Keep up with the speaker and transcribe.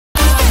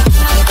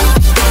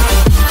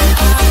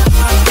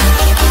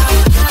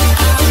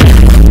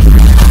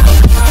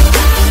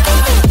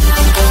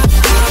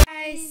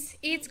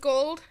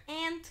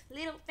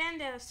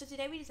yeah, so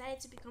today we decided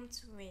to become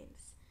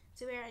twins.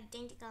 So we're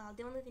identical.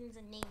 The only thing is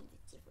the name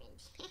is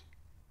different.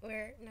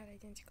 We're not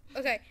identical.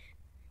 Okay,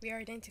 we are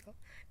identical.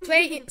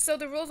 Play. So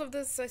the rules of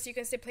this, as you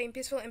can see, play in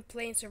peaceful and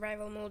play in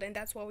survival mode, and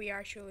that's what we are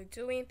actually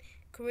doing.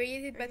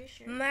 Created by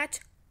Matt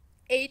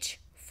H.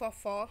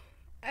 Fofo.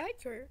 I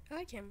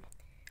like him.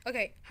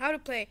 Okay, how to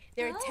play.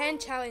 There are 10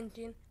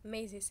 challenging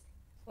mazes.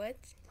 What?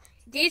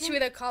 Each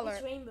with a color.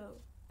 It's rainbow.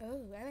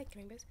 Oh, I like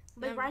rainbows.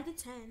 But write the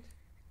 10.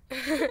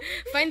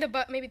 Find the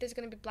button. Maybe there's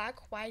gonna be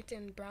black, white,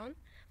 and brown.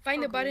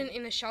 Find the button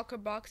in a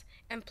shulker box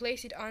and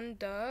place it on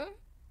the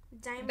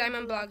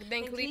diamond block.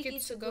 Then click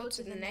it to go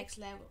to the next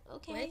level.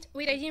 Okay.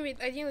 Wait, I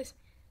didn't listen.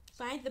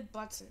 Find the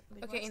button.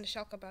 Okay, in the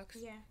shulker box.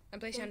 Yeah. And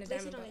place it on the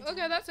place diamond it on block.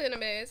 the Okay, that's in a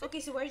maze. Okay,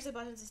 so where's the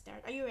button to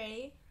start? Are you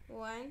ready?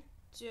 1,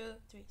 2,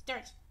 3.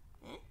 Start.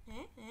 Yeah.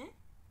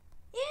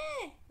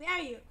 Where are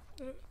you?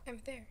 I'm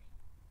there.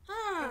 Ah.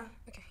 Oh,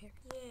 okay, here.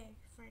 Yeah,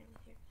 finally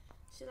here.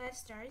 So let's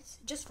start.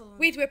 Just follow me.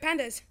 Wait, we're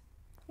pandas.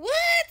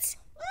 What?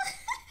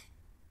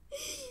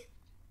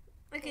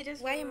 Okay,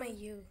 just why follow am I me.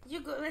 you?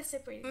 You go. Let's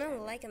separate. I'm not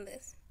liking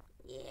this.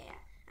 Yeah,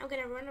 I'm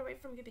gonna run away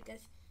from you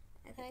because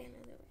I think I know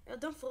the way. Oh,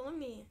 don't follow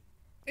me.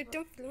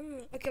 Don't follow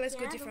me. Okay, let's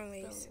go different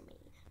don't ways. follow me.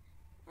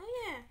 Oh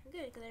yeah,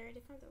 good because I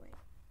already found the way.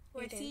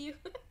 Oh, I see you.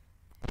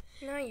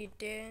 No, you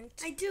didn't.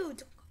 I do. Don't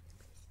go to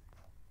place.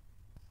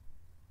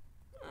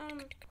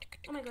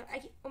 Oh my god.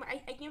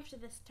 I came to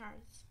the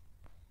stars.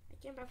 I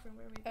came back from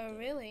where we began. Oh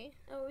really?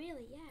 Oh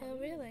really? Yeah. Oh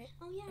really?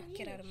 Oh yeah. Really.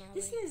 Get out of my way.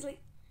 This is like.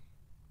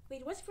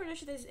 Wait, what's for sure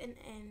there's an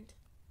end?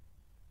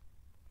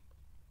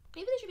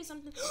 Maybe there should be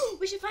something.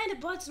 We should find a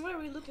button. What are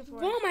we looking for?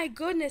 Oh my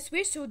goodness,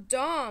 we're so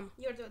dumb.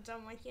 You're the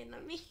dumb one here,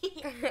 not me.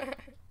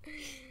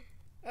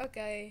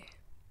 Okay.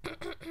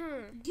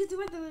 You're the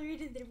one that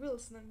reading the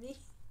rules, not me.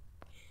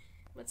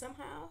 But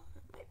somehow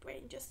my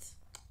brain just,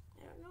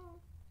 I don't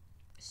know,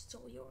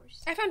 stole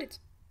yours. I found it.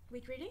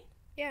 Wait, really?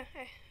 Yeah,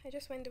 I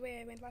just went the way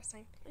I went last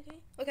time. Okay.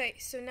 Okay,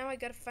 so now I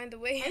gotta find the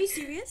way. Are you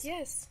serious?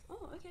 Yes.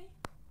 Oh, okay.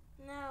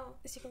 Now,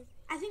 As you can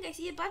I think I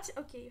see a button.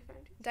 Okay, you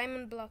found it.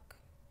 diamond block.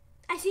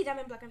 I see a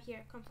diamond block. I'm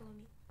here. Come follow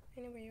me.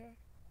 I know where you are.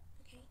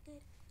 Okay,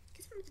 good.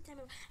 Guess I'm the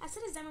diamond. I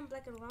said it's diamond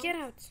black and wrong. Get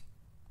out.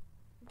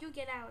 You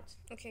get out.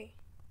 Okay.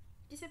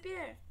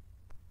 Disappear.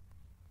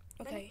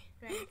 Okay.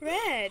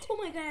 Red. Oh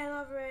my god, I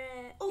love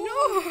red. Oh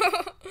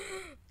No.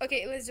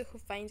 Okay, let's do who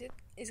finds it.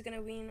 Is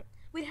gonna win.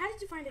 Wait, how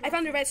did you find it? I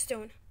found the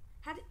redstone.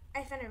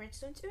 I found a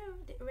redstone too.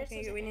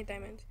 Okay, we need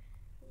diamond.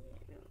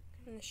 Yeah,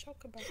 And the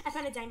shulker box. I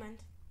found a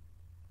diamond.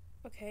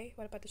 Okay,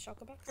 what about the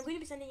shulker box? I'm going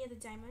to be sending you the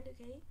diamond,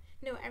 okay?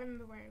 No, I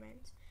remember where I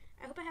went.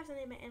 I hope I have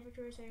something in my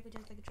inventory so I could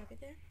just like drop it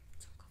there.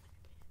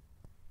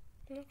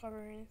 I'm not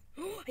covering it.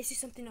 Oh, I see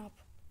something up.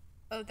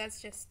 Oh,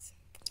 that's just...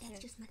 That's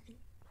just nothing.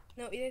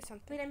 No, it is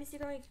something. Wait, I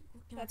mistakenly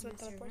came out That's from what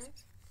the server. teleports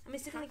is. I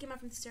mistakenly came out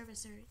from the server,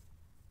 sorry.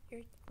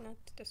 You're not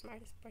the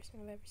smartest person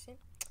I've ever seen.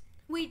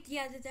 Wait,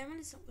 yeah, the diamond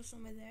is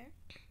somewhere there.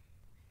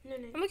 No.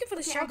 I'm looking for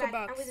the I'm shulker back.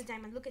 box. I'm with the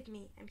diamond. Look at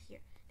me. I'm here.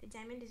 The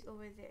diamond is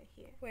over there.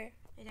 Here. Where?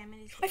 The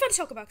diamond is here. I found the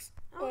shulker box.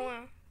 Oh.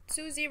 Wow.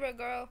 2-0,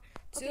 girl.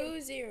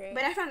 2-0.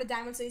 But I found the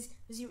diamond, so it's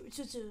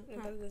 2-2.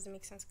 No, that doesn't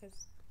make sense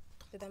because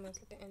the diamond's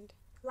at the end.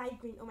 Light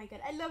green. Oh my god,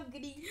 I love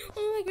green.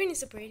 Oh, my green is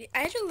so pretty.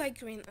 I actually like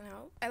green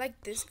now. I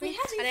like this green. Wait,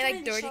 how do you and I like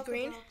find the dirty shulker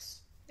green.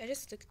 box? I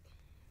just took.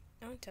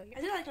 I won't tell you.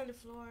 I did like on the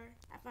floor.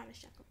 I found a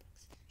shulker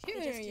box. You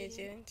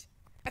didn't.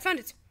 I found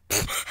it.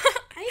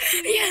 Are you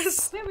serious?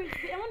 Yes. Wait,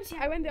 I want to see.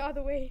 I went the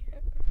other way.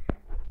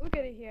 Look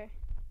at it here.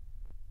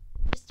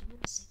 Just a little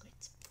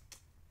secret.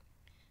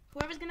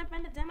 Whoever's gonna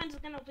find the diamond is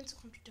gonna open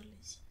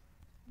 $200.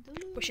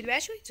 But should we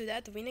actually do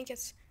that? The winner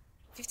gets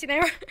 15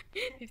 naira.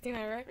 15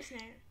 naira. What's there?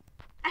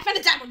 I found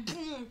a diamond.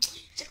 Boom.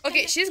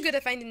 Okay, she's good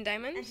at finding And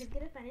diamonds. she's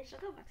gonna find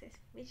shulker boxes.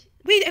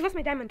 Wait, I lost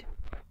my diamond.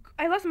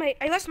 I lost my.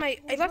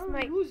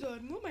 Loser.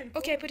 No, my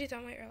Okay, I put it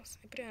somewhere else.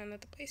 I put it in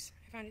another place.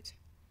 I found it.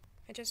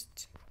 I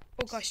just.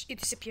 Oh gosh, it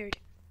disappeared.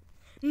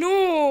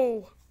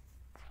 No.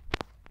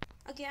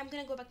 Okay, I'm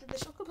gonna go back to the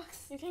shulker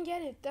box. You can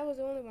get it. That was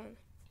the only one.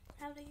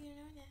 How do you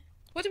know that?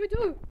 What do we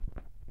do?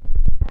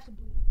 Have to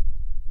bleed.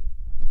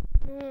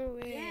 No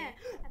way. Yeah.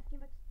 I came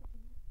back to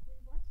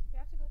what? We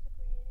have to go to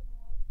creative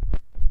mode.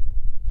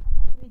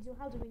 What do we do?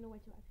 How do we know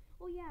what to add?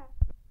 Oh yeah.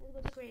 Let's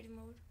go to creative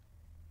mode.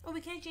 Oh,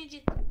 we can't change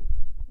it.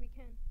 We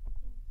can.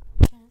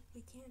 We can.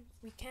 We can.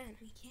 We can.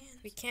 We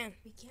can. We can.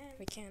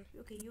 We can.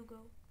 Okay, you go.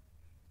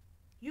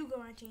 You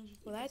go and change it.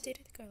 Well, I did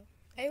it, girl.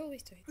 I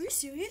always do it. Are you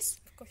serious?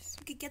 Of course.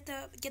 Okay, get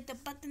the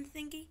button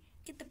thingy.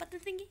 Get the button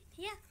thingy.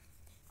 Yeah.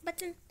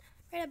 Button.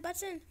 Right, a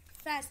button.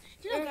 Fast.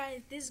 You know,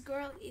 guys, this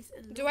girl is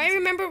a Do I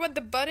remember what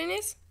the button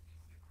is?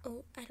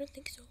 Oh, I don't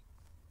think so.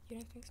 You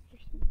don't think so?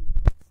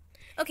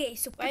 Okay,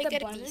 so Why put the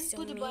gotta button. be so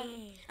Put the button.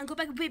 mean? And go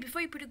back. Wait, before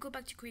you put it, go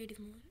back to creative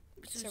mode.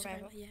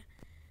 Survival. Yeah.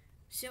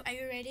 So, are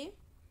you ready?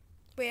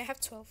 Wait, I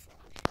have 12.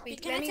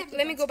 Wait, can I take the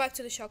let me box? go back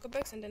to the shulker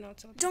box and then I'll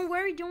tell you. Don't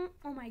worry. Don't.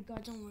 Oh my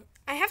god. Don't worry.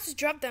 I have to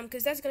drop them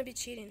because that's gonna be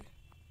cheating.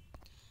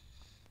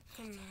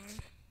 Come on.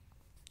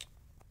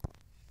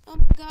 Oh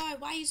my god.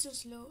 Why are you so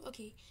slow?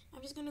 Okay,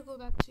 I'm just gonna go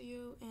back to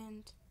you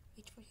and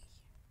wait for you.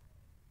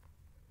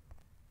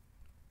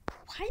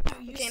 Why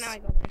are you? Okay, now I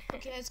got one.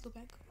 Okay, let's go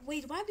back.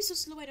 Wait, why are we so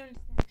slow? I don't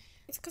understand.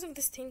 It's because of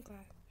this thing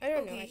class. I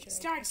don't know. Actually.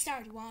 Start.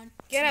 1.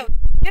 Get 2. out.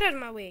 Get out of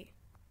my way.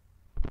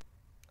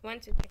 1,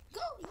 2, 3.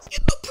 Go.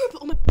 Purple.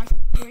 Oh my god,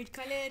 my favorite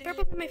color.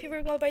 Purple is my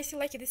favorite color, but I still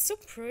like it. It's so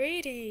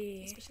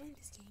pretty. Especially in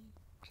this game.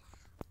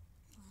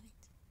 I love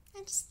it. I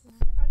just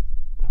love it.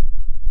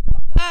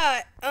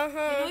 You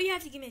know you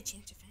have to give me a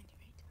chance to find it,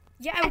 right?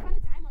 Yeah, I found a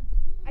diamond.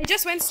 I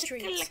just went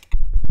straight. Like a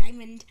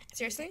diamond.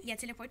 Seriously? Yeah,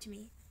 teleport to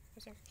me.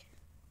 Sorry.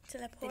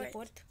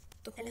 Teleport.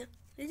 To who? Hello.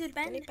 Little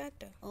panda.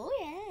 Oh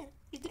yeah.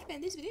 Little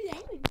pandas with a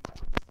diamond.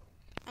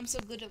 I'm so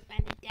good at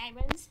finding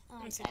diamonds. Oh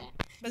my god.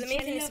 But the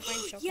main thing is to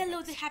find chocolate.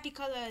 Yellow, the happy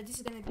color. This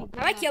is gonna be.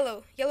 I like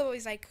yellow. Yellow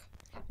is like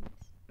Happiness.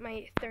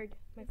 my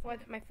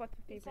fourth favorite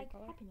It's like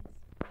color. happiness.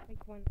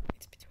 Like one.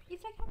 It's between.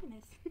 It's like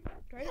happiness.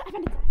 Right? I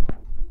found a diamond.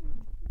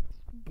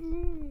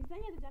 Boom. Then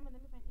you have the diamond.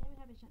 Let me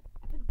have a chance.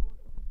 I put gold.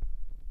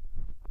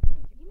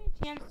 Okay. Give me a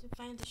chance to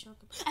find the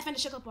chocolate. I found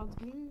the chocolate box.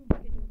 Boom.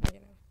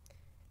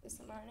 This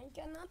time I ain't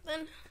got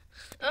nothing.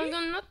 I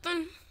got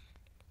nothing.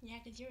 Yeah,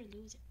 because you're a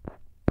loser.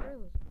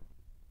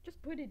 Just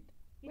put it.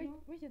 Wait,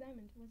 Where's your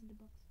diamond? What's in the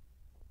box?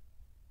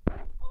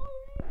 Oh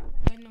my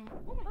god, no.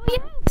 Oh my god.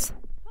 Yes.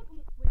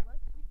 Okay, wait, what?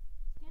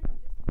 Stand on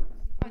this.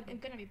 I'm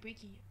gonna be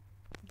breaking you.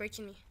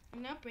 Breaking me.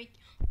 I'm not break.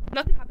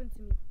 Nothing happened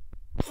to me.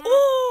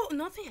 Oh,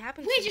 nothing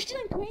happened Wait, to me. you're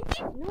still in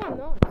quarantine? No, I'm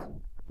not.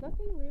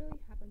 Nothing literally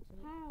happened to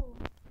me. How?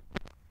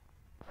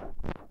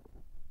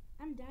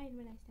 I'm dying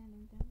when I stand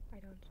on them. I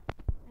don't.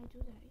 I do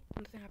die.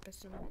 Nothing happens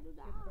to me. I do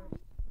die. Of course.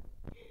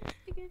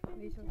 I can't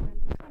find These it. are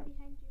random. I'm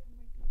behind you and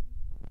right behind you.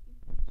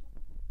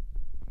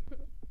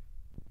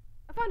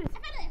 I found it. I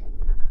found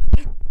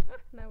it!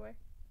 No way. I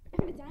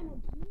found a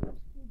diamond.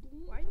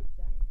 Why are you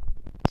dying?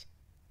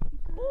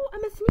 Because Oh,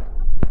 I'm a sneak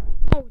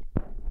mode.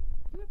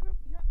 you were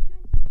you are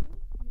doing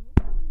no.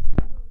 I was a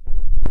sneak mode.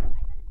 So I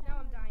found a Now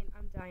I'm diamond. dying.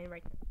 I'm dying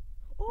right now.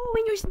 Oh,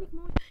 when you're sneak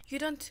mode, you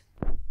don't.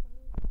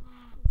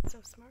 So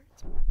smart.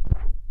 I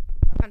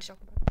found a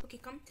chocolate bar. Okay,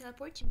 come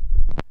teleport to me.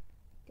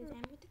 Because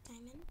I'm with the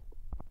diamond.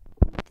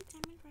 I'm with the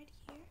diamond right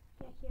here.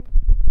 Yeah, here.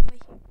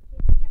 Right here.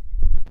 Here.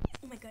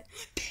 Oh my god.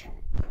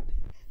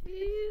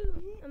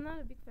 I'm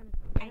not a big fan of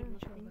I love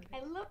pink. I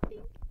love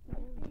pink.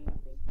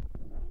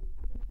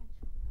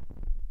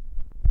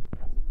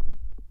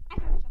 I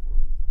found a chocolate.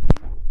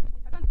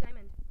 I found a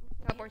diamond.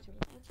 Teleport to me.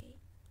 Okay.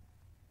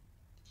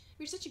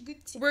 We're such a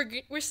good team.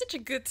 We're such a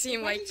good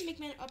team. Why Like, did you make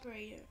me an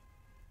operator?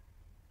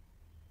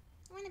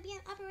 I want to be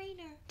an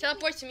operator.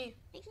 teleport to me.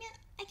 Make me.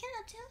 I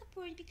cannot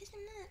teleport because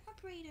I'm not an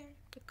operator.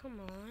 Come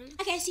on.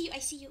 Okay, I see you. I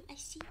see you. I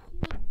see you.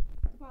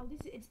 Wow,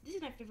 this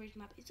is my favorite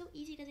map. It's so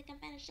easy because I can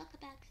find a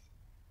chocolate box.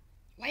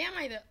 Why am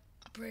I the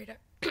operator?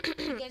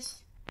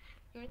 Because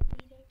you're the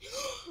leader.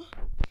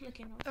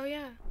 Okay, no. Oh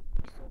yeah.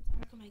 It's so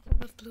dark. Oh my god.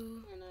 Love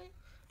blue. I know.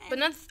 But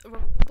not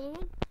blue.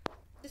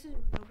 This is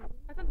real blue.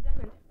 I found a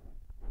diamond.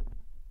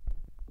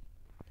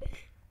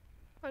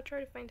 I'll try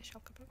to find the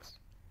chocolate box.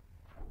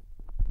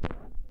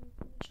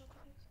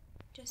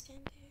 Just stand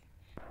there.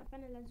 I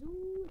found a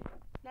lazur.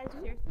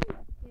 Lazur? Seriously? Yeah.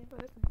 Oh,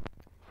 that's nice.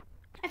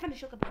 I found a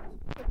chocolate box.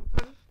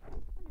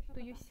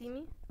 Do you see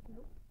me?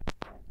 Nope.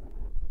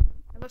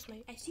 I lost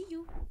my. I see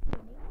you.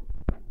 Okay,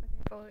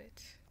 follow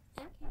it.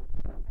 Okay.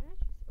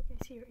 Okay,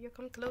 I see you. You're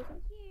coming closer.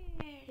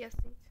 Yeah. Yes,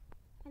 please.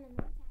 And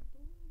another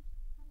tattoo.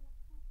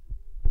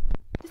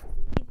 This is so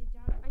easy,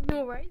 John. I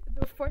know, right?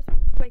 The first one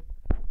was like,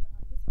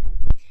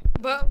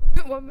 but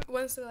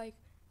once like,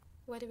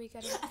 what do we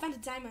got? I found a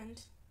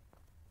diamond.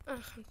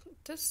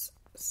 This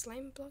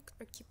slime block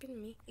are keeping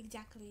me.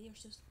 Exactly. You're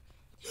so.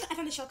 I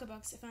found the chocolate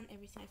box. I found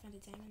everything. I found the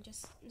diamond.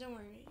 Just don't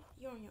worry.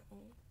 You're on your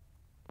own.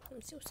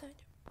 I'm so sad.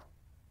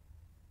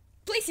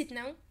 Place it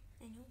now.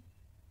 I know.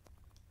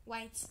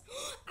 White.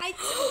 I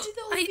told you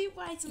there would be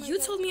white. Oh you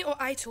God. told me or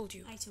I told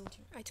you? I told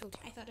you. I told you.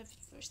 I thought of it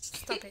first.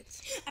 Stop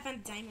it. I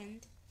found a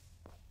diamond.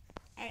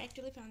 I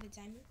actually found a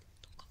diamond.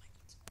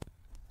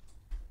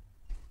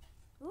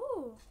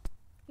 Ooh.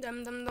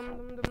 Dum dum dum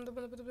dum dum dum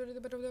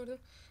dum dum.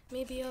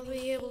 Maybe I'll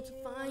be able to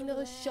find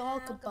a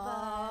chocolate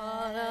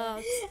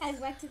box. I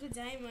went to the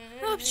diamond.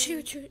 Oh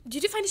shoot!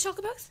 Did you find the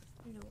chocolate box?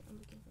 No, I'm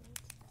looking for it.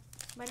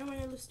 But I don't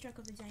want to lose track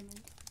of the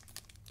diamond.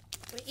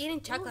 We're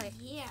eating chocolate. Oh,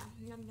 yeah.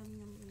 Nom, nom,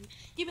 nom, nom.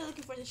 You've been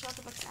looking for the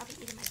chocolate box. I'll be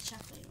eating my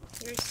chocolate.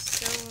 You're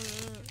so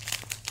mean.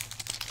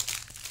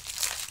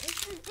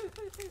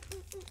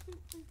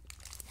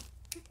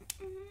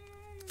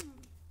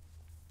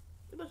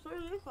 It was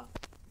very lekker.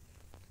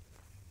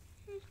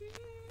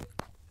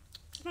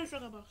 I found a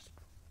chocolate box.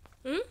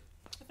 Hmm?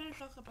 I found a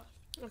chocolate box.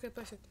 Okay,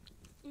 place it.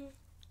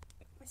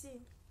 I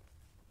see.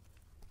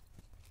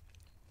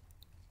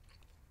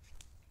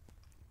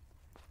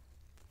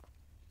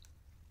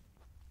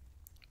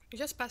 You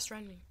just passed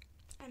around me.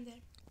 I'm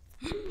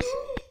there.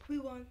 We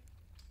won.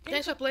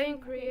 Thanks for playing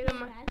creative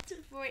map.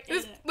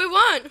 We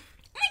won! Oh my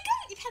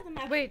god, you've had the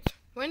map. Wait,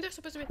 weren't there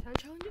supposed to be 10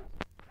 challenges?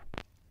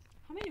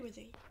 How many were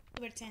they?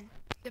 There were 10.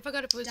 They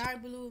forgot to put.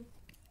 Dark blue,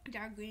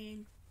 dark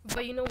green.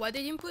 But you know what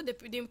they didn't put? They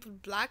didn't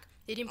put black.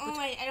 They didn't put. Oh,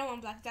 I don't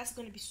want black. That's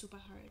gonna be super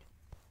hard.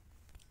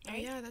 Oh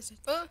yeah, that's it.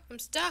 Oh, I'm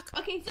stuck.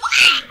 Okay,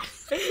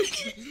 so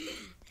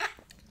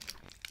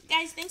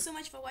guys, thanks so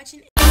much for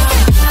watching.